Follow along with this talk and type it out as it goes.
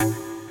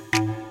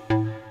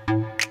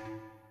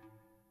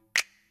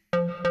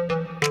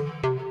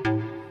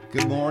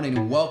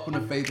morning. Welcome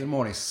to Faith in the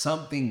Morning.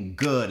 Something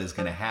good is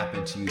going to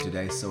happen to you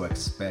today, so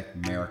expect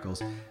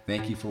miracles.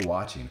 Thank you for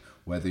watching.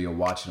 Whether you're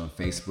watching on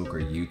Facebook or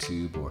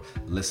YouTube or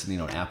listening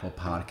on Apple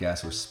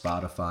Podcasts or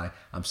Spotify,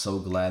 I'm so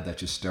glad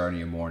that you're starting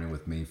your morning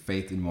with me.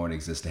 Faith in the Morning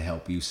exists to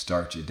help you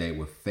start your day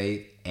with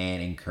faith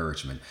and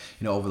encouragement.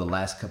 You know, over the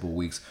last couple of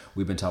weeks,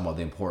 we've been talking about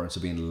the importance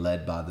of being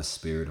led by the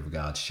Spirit of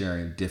God,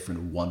 sharing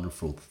different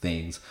wonderful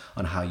things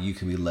on how you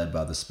can be led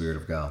by the Spirit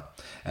of God.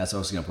 As I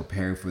was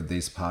preparing for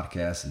this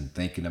podcast and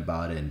thinking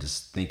about it and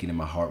just thinking in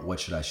my heart, what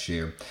should I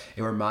share?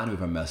 It reminded me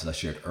of a message I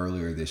shared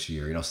earlier this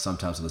year. You know,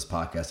 sometimes on this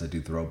podcast, I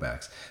do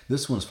throwbacks.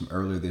 This one's from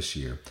earlier this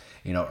year.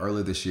 You know,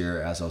 earlier this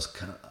year, as I was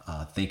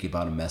thinking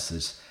about a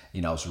message,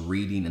 you know, I was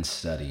reading and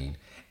studying,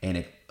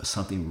 and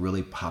something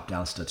really popped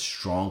out, stood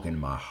strong in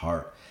my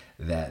heart,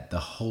 that the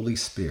Holy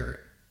Spirit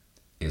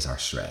is our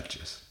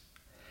strategist.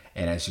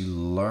 And as you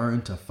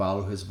learn to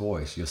follow his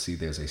voice, you'll see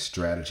there's a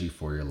strategy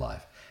for your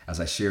life. As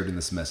I shared in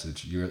this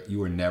message,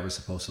 you are never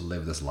supposed to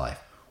live this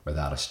life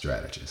without a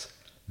strategist.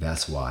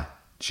 That's why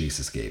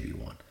Jesus gave you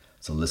one.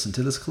 So listen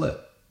to this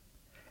clip,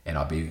 and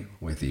I'll be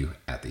with you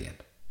at the end.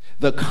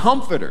 The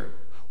Comforter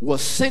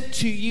was sent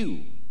to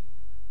you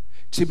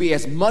to be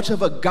as much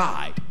of a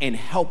guide and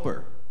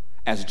helper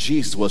as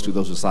Jesus was to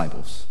those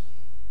disciples.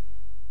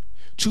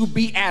 To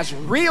be as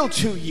real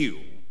to you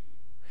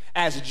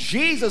as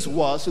Jesus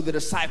was to the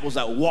disciples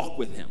that walked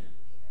with him.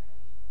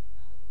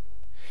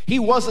 He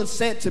wasn't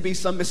sent to be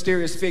some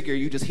mysterious figure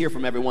you just hear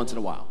from every once in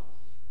a while.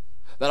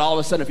 That all of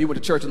a sudden, if you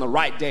went to church on the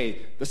right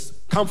day, the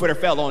Comforter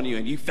fell on you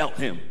and you felt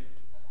him.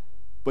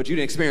 But you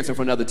didn't experience him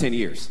for another 10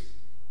 years.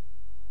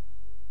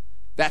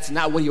 That's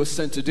not what he was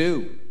sent to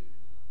do.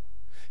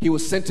 He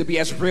was sent to be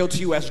as real to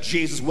you as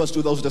Jesus was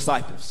to those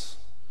disciples.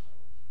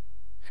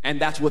 And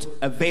that's what's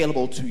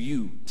available to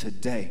you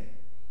today.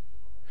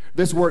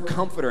 This word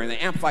comforter in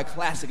the Amplified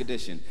Classic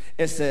Edition,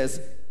 it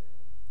says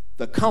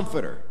the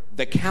comforter,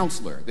 the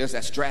counselor, there's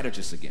that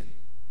strategist again,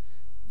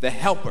 the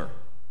helper,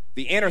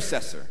 the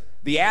intercessor,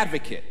 the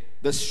advocate,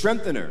 the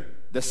strengthener,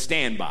 the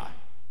standby.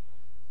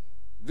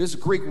 This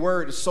Greek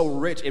word is so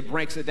rich, it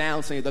breaks it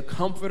down saying the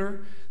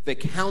comforter, the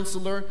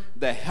counselor,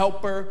 the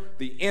helper,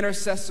 the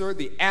intercessor,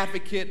 the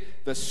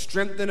advocate, the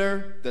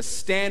strengthener, the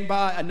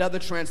standby. Another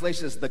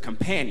translation is the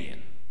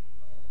companion.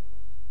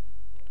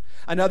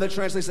 Another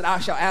translation said, I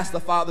shall ask the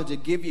Father to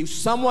give you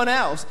someone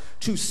else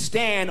to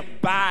stand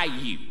by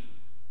you,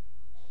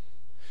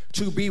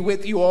 to be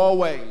with you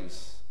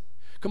always.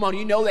 Come on,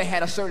 you know they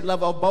had a certain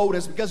level of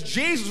boldness because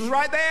Jesus was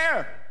right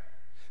there.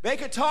 They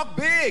could talk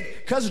big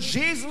because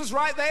Jesus was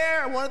right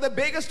there. One of the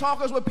biggest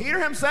talkers was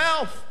Peter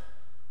himself.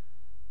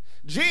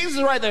 Jesus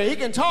is right there. He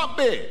can talk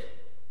big.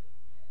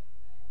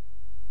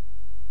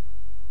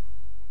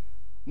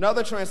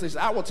 Another translation,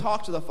 I will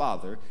talk to the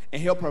Father,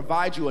 and he'll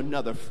provide you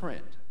another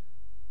friend.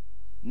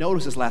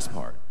 Notice this last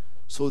part.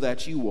 So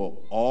that you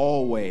will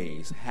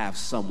always have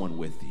someone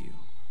with you.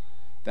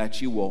 That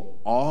you will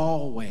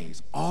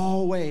always,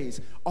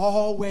 always,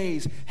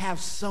 always have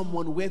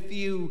someone with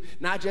you.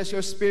 Not just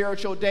your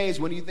spiritual days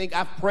when you think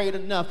I've prayed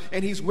enough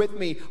and he's with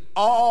me.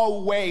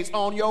 Always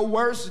on your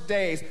worst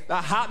days, the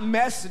hot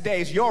mess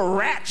days, your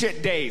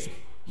ratchet days,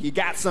 he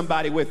got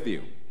somebody with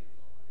you.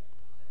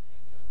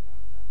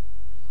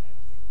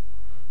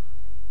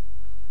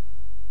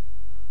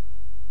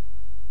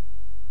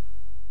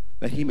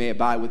 That he may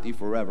abide with you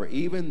forever,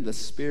 even the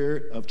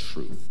Spirit of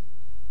truth,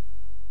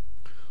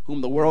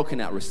 whom the world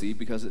cannot receive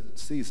because it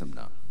sees him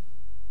not,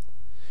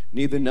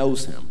 neither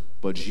knows him,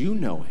 but you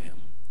know him.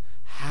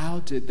 How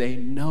did they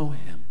know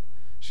him?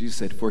 Jesus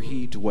said, for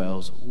he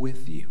dwells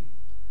with you.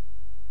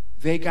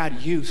 They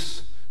got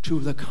used to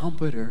the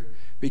Comforter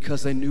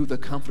because they knew the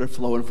Comforter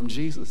flowing from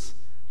Jesus.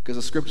 Because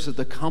the scripture said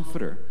the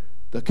Comforter,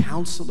 the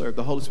Counselor,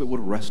 the Holy Spirit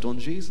would rest on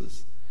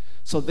Jesus.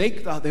 So they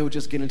thought they were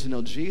just getting to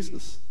know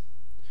Jesus,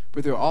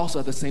 but they were also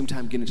at the same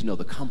time getting to know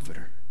the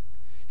Comforter.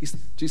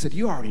 Jesus said,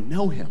 you already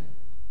know him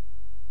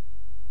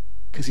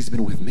because he's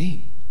been with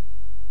me.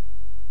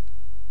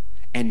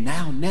 And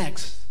now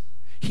next,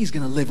 he's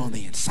going to live on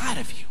the inside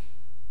of you.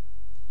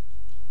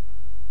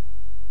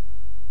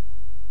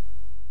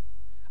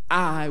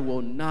 I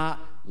will not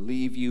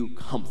leave you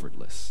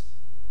comfortless.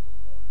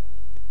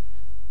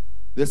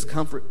 This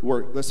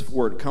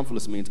word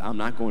comfortless means I'm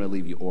not going to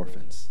leave you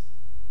orphans.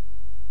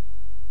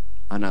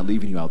 I'm not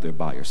leaving you out there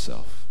by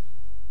yourself.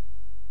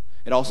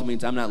 It also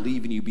means I'm not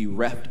leaving you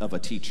bereft of a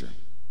teacher,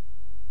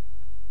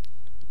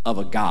 of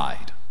a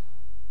guide,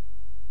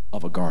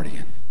 of a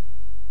guardian.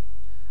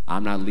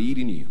 I'm not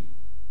leading you.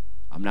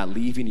 I'm not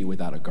leaving you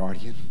without a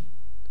guardian.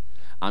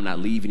 I'm not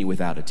leaving you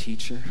without a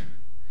teacher.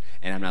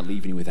 And I'm not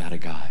leaving you without a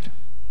guide.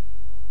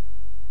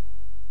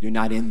 You're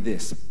not in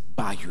this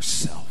by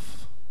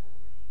yourself.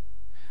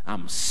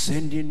 I'm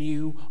sending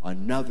you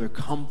another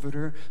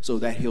comforter so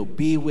that he'll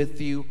be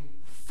with you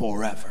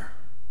forever.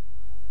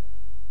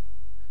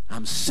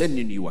 I'm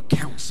sending you a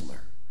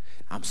counselor.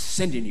 I'm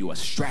sending you a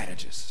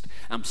strategist.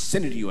 I'm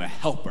sending you a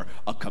helper,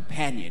 a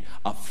companion,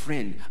 a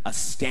friend, a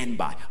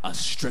standby, a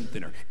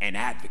strengthener, an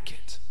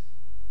advocate.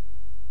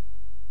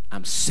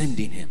 I'm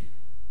sending him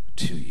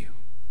to you.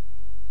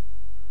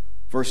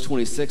 Verse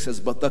 26 says,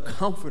 but the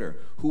Comforter,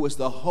 who is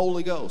the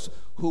Holy Ghost,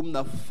 whom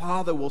the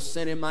Father will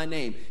send in my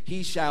name,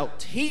 he shall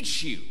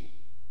teach you.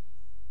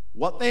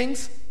 What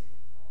things?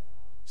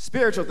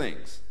 Spiritual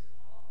things.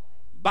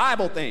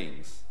 Bible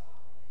things.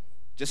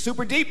 Just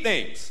super deep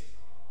things.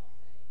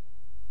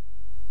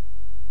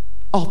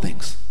 All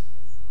things.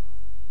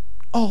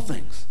 All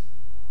things.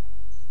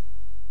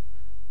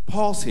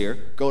 Pause here.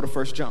 Go to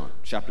 1 John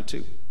chapter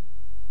 2.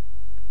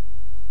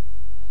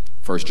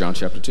 1 John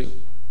chapter 2.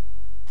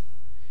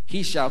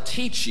 He shall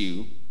teach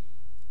you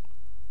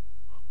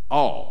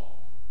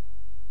all.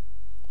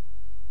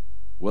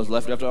 What's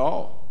left after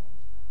all?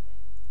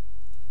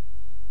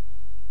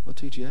 We'll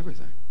teach you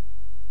everything.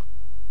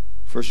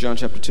 1 John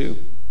chapter 2.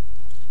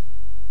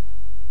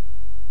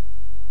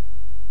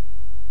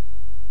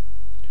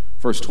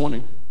 Verse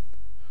 20.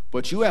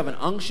 But you have an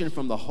unction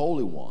from the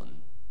Holy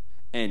One,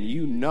 and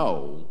you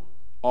know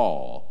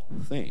all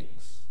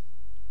things.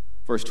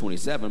 Verse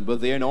 27. But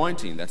the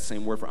anointing, that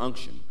same word for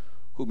unction,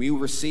 whom you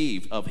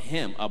received of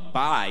him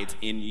abides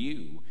in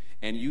you.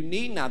 And you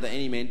need not that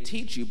any man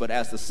teach you, but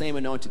as the same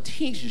anointing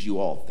teaches you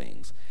all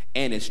things,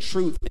 and is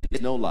truth and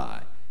is no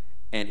lie.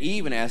 And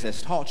even as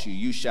has taught you,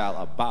 you shall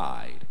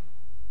abide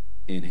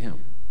in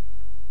him.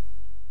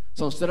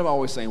 So instead of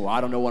always saying, well,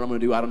 I don't know what I'm going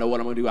to do, I don't know what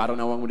I'm going to do, I don't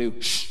know what I'm going to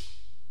do, shh.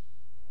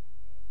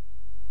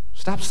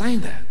 Stop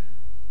saying that.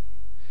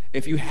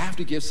 If you have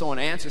to give someone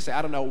an answer, say,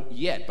 I don't know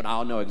yet, but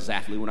I'll know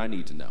exactly what I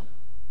need to know.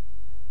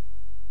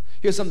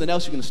 Here's something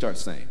else you're going to start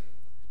saying.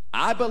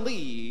 I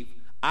believe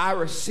I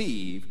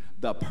receive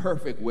the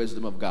perfect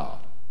wisdom of God.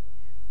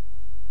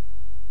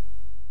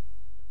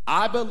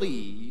 I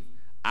believe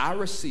I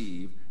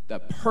receive the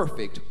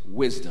perfect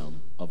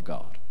wisdom of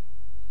God.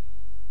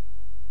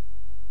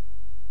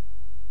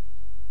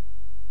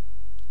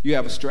 You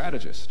have a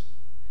strategist.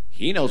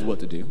 He knows what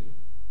to do.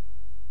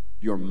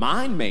 Your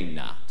mind may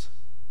not,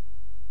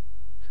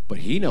 but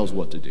he knows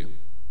what to do.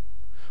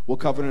 We'll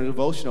cover in a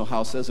devotional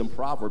how it says in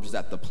Proverbs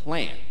that the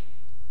plan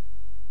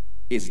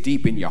is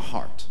deep in your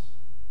heart,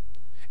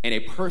 and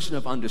a person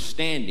of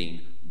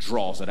understanding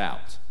draws it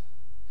out.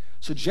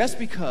 So just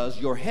because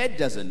your head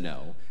doesn't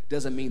know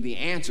doesn't mean the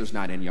answer's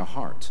not in your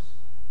heart.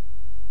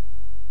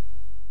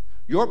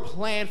 Your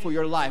plan for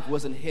your life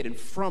wasn't hidden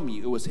from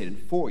you, it was hidden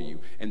for you.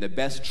 And the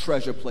best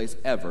treasure place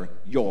ever,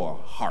 your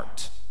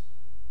heart.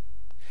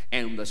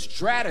 And the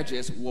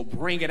strategist will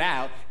bring it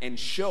out and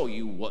show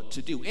you what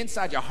to do.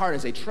 Inside your heart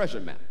is a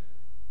treasure map.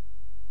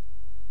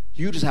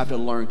 You just have to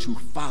learn to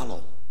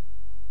follow.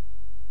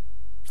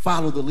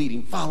 Follow the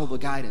leading, follow the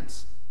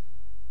guidance.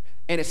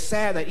 And it's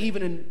sad that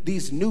even in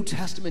these New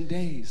Testament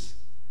days,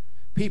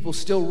 people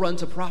still run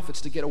to prophets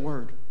to get a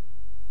word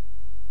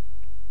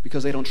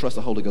because they don't trust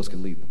the Holy Ghost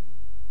can lead them.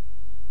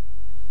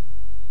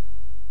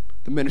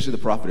 The ministry of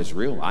the prophet is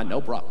real. I know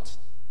prophets.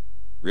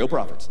 Real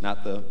prophets,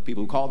 not the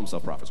people who call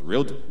themselves prophets.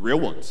 Real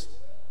ones.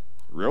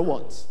 Real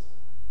ones.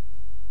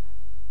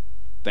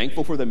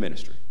 Thankful for their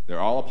ministry. They're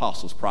all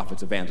apostles,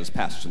 prophets, evangelists,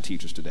 pastors, and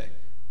teachers today.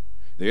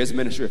 There is a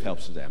ministry of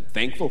helps today. I'm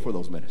thankful for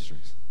those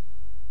ministries.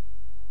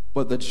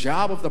 But the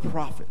job of the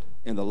prophet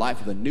in the life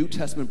of the New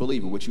Testament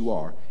believer, which you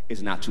are,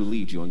 is not to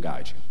lead you and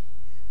guide you.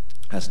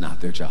 That's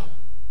not their job.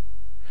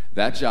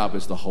 That job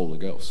is the Holy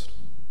Ghost.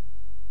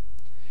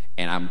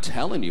 And I'm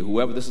telling you,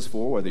 whoever this is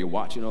for, whether you're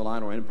watching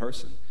online or in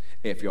person,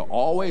 if you're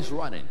always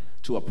running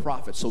to a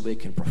prophet so they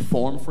can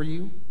perform for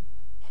you,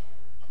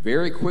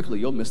 very quickly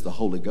you'll miss the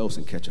Holy Ghost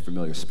and catch a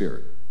familiar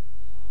spirit.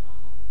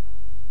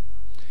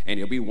 And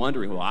you'll be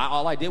wondering, well,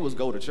 all I did was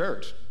go to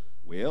church.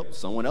 Well,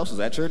 someone else is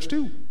at church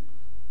too.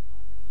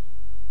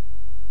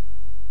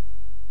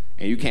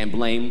 And you can't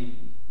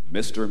blame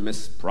Mr. and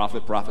Miss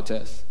Prophet,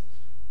 Prophetess,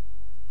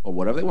 or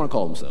whatever they want to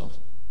call themselves,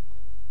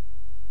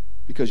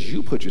 because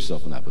you put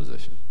yourself in that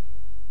position.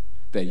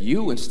 That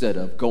you, instead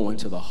of going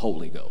to the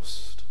Holy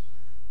Ghost,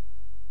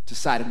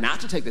 decided not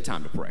to take the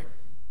time to pray,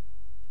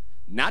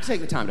 not to take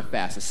the time to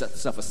fast and set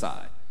stuff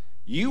aside.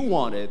 You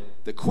wanted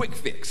the quick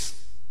fix.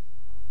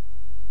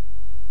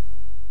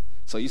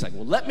 So you're like,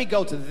 well, let me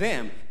go to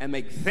them and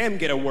make them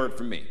get a word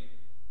from me.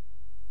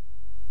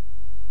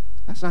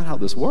 That's not how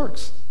this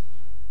works.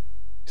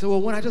 So,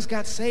 well, when I just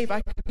got saved,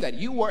 I could do that.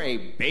 You were a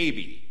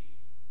baby.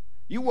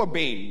 You were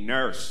being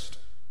nursed,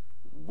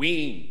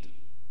 weaned.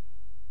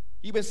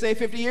 You've been saved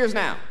 50 years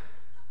now.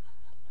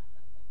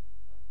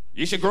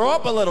 You should grow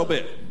up a little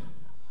bit.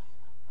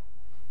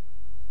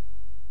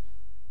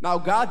 Now,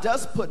 God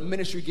does put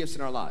ministry gifts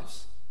in our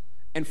lives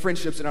and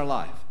friendships in our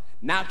life,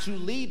 not to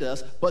lead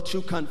us, but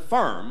to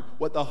confirm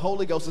what the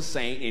Holy Ghost is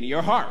saying in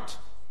your heart.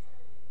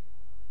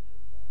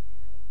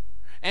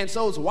 And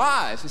so it's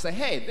wise to say,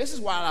 hey, this is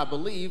what I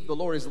believe the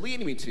Lord is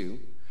leading me to,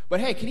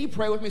 but hey, can you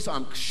pray with me so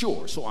I'm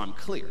sure, so I'm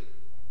clear?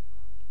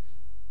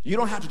 You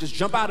don't have to just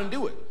jump out and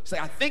do it. Say,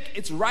 I think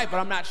it's right, but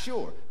I'm not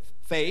sure.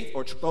 Faith,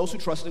 or those who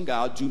trust in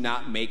God, do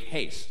not make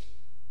haste.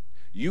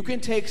 You can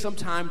take some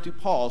time to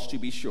pause to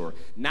be sure.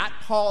 Not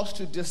pause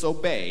to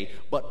disobey,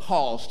 but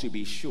pause to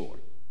be sure.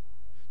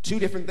 Two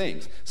different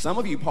things. Some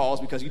of you pause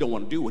because you don't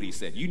want to do what he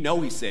said. You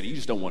know he said it, you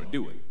just don't want to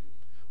do it.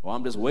 Or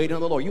I'm just waiting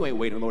on the Lord. You ain't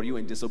waiting on the Lord. You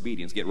in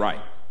disobedience. Get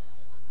right.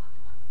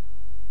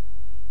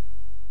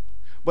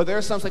 But there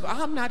are some like,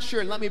 I'm not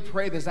sure. Let me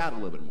pray this out a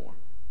little bit more.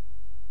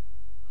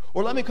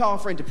 Or let me call a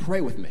friend to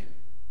pray with me.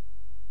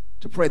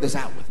 To pray this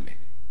out with me.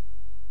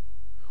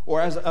 Or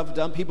as I've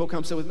done, people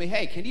come sit with me,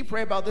 hey, can you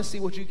pray about this? See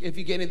if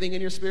you get anything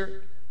in your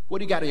spirit? What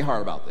do you got in your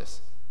heart about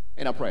this?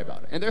 And I'll pray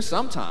about it. And there's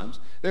some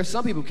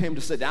people who came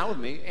to sit down with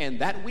me, and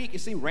that week, it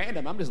seemed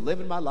random. I'm just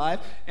living my life,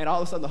 and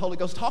all of a sudden the Holy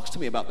Ghost talks to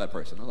me about that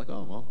person. I'm like,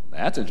 oh, well,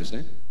 that's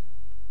interesting.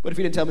 But if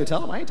he didn't tell me to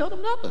tell him, I ain't told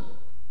him nothing.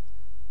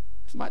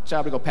 It's my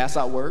job to go pass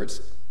out words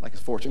like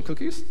it's fortune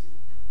cookies.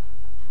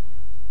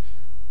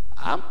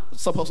 I'm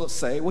supposed to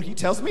say what he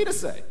tells me to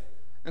say.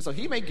 And so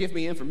he may give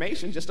me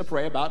information just to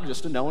pray about,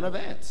 just to know in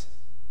advance.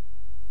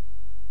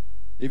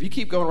 If you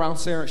keep going around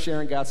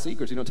sharing God's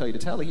secrets, he don't tell you to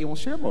tell it, he won't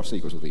share more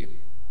secrets with you.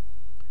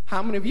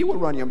 How many of you would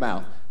run your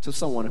mouth to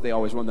someone if they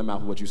always run their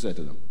mouth with what you said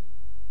to them?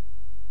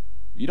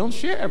 You don't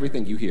share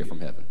everything you hear from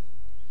heaven.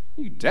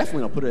 You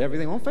definitely don't put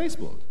everything on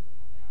Facebook.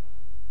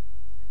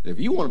 If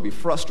you want to be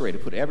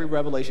frustrated, put every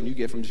revelation you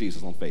get from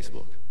Jesus on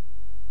Facebook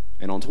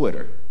and on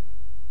Twitter.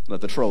 Let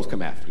the trolls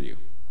come after you.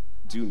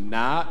 Do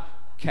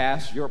not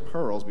cast your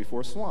pearls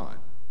before swine.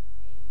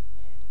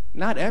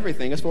 Not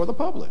everything is for the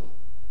public.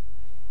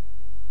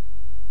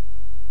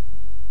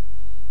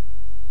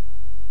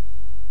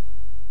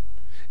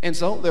 And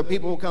so there are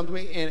people who come to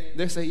me and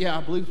they say, yeah,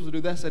 I believe supposed to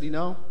do that. I said,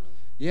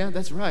 yeah,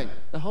 that's right.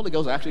 The Holy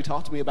Ghost actually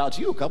talked to me about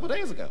you a couple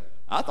days ago.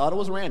 I thought it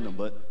was random,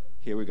 but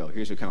here we go.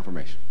 Here's your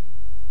confirmation.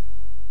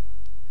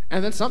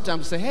 And then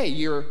sometimes they say, hey,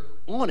 you're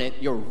on it,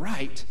 you're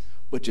right,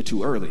 but you're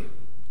too early.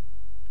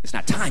 It's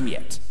not time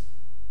yet.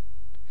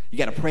 You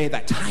got to pray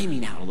that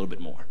timing out a little bit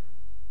more.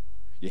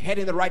 You're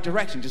heading in the right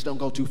direction, just don't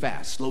go too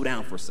fast. Slow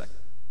down for a second.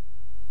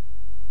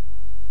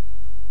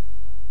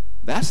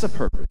 That's the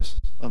purpose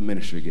of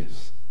ministry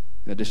gifts.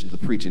 In addition to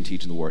the preaching,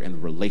 teaching the word, and the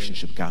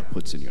relationship God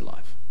puts in your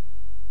life.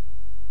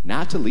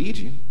 Not to lead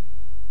you.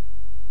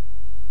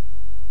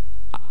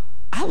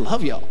 I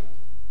love y'all.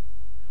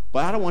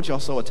 But I don't want y'all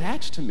so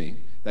attached to me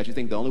that you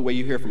think the only way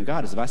you hear from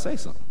God is if I say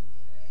something.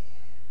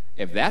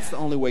 If that's the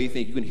only way you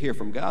think you can hear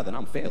from God, then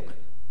I'm failing.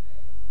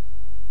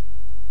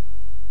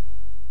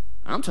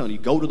 I'm telling you,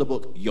 go to the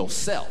book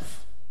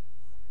yourself.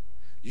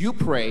 You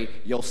pray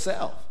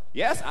yourself.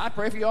 Yes, I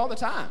pray for you all the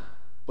time.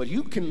 But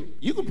you can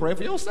pray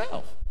for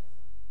yourself.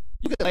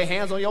 You can lay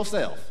hands on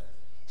yourself.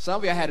 Some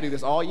of you had to do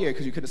this all year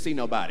because you couldn't see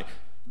nobody.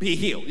 Be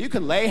healed. You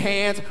can lay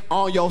hands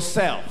on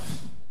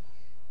yourself.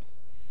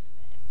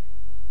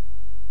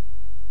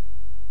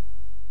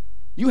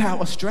 You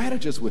have a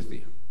strategist with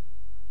you.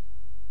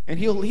 And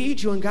he'll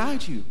lead you and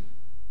guide you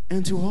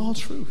into all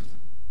truth.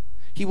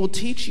 He will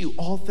teach you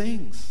all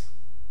things.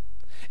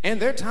 And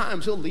there are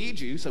times he'll lead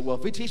you. Say, well,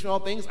 if he teach me all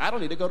things, I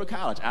don't need to go to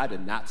college. I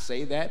did not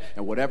say that.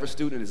 And whatever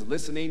student is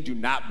listening, do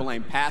not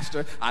blame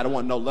pastor. I don't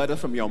want no letters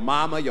from your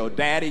mama, your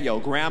daddy, your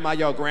grandma,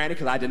 your granny,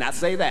 because I did not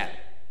say that.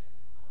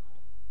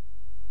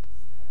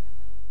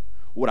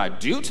 What I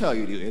do tell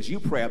you to do is you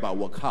pray about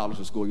what college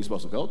or school you're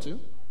supposed to go to.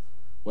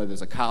 Whether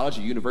it's a college,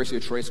 a university, or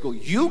trade school,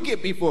 you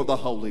get before the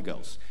Holy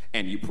Ghost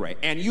and you pray.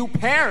 And you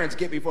parents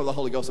get before the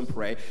Holy Ghost and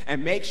pray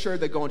and make sure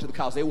they're going to the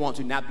college they want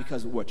to, not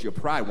because of what your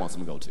pride wants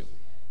them to go to.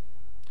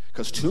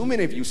 Because too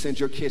many of you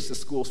send your kids to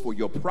schools for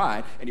your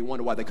pride, and you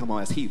wonder why they come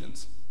on as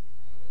heathens.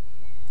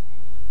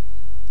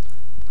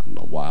 I don't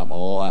know why I'm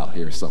all out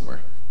here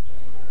somewhere.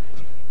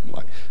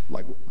 Like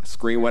my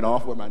screen went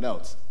off with my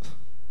notes.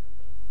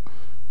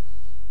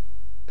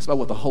 It's about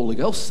what the Holy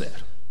Ghost said.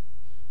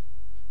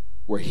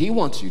 Where he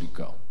wants you to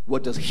go.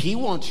 What does he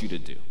want you to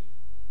do?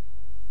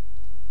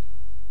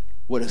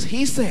 What does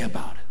he say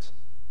about it?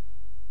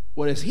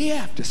 What does he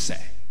have to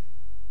say?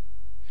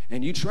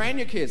 And you train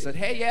your kids that,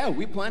 hey, yeah,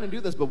 we plan to do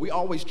this, but we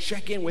always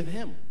check in with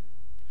him.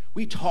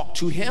 We talk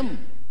to him.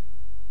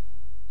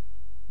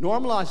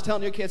 Normalize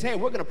telling your kids, hey,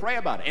 we're going to pray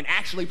about it, and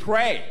actually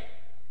pray.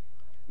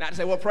 Not to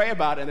say, well, pray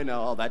about it, and then,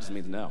 oh, that just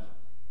means no.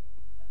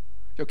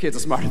 Your kids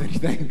are smarter than you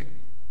think.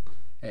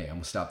 Hey, I'm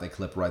going to stop that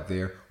clip right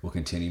there. We'll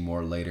continue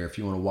more later. If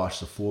you want to watch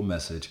the full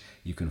message,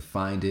 you can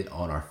find it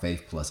on our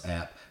Faith Plus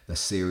app. The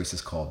series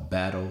is called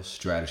Battle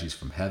Strategies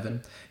from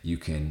Heaven. You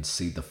can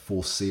see the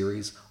full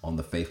series on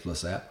the Faith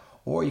Plus app.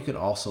 Or you can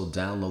also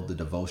download the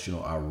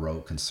devotional I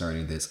wrote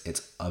concerning this.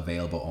 It's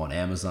available on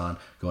Amazon.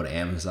 Go to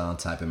Amazon,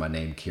 type in my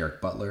name,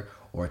 Kerrick Butler,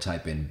 or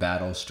type in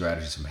Battle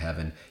Strategies from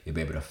Heaven. You'll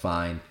be able to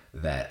find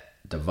that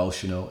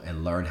devotional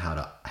and learn how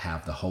to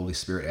have the Holy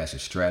Spirit as your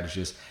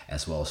strategist,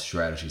 as well as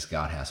strategies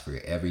God has for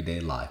your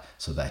everyday life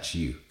so that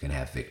you can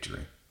have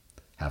victory.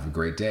 Have a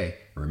great day.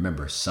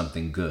 Remember,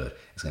 something good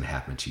is going to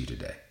happen to you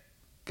today.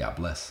 God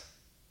bless.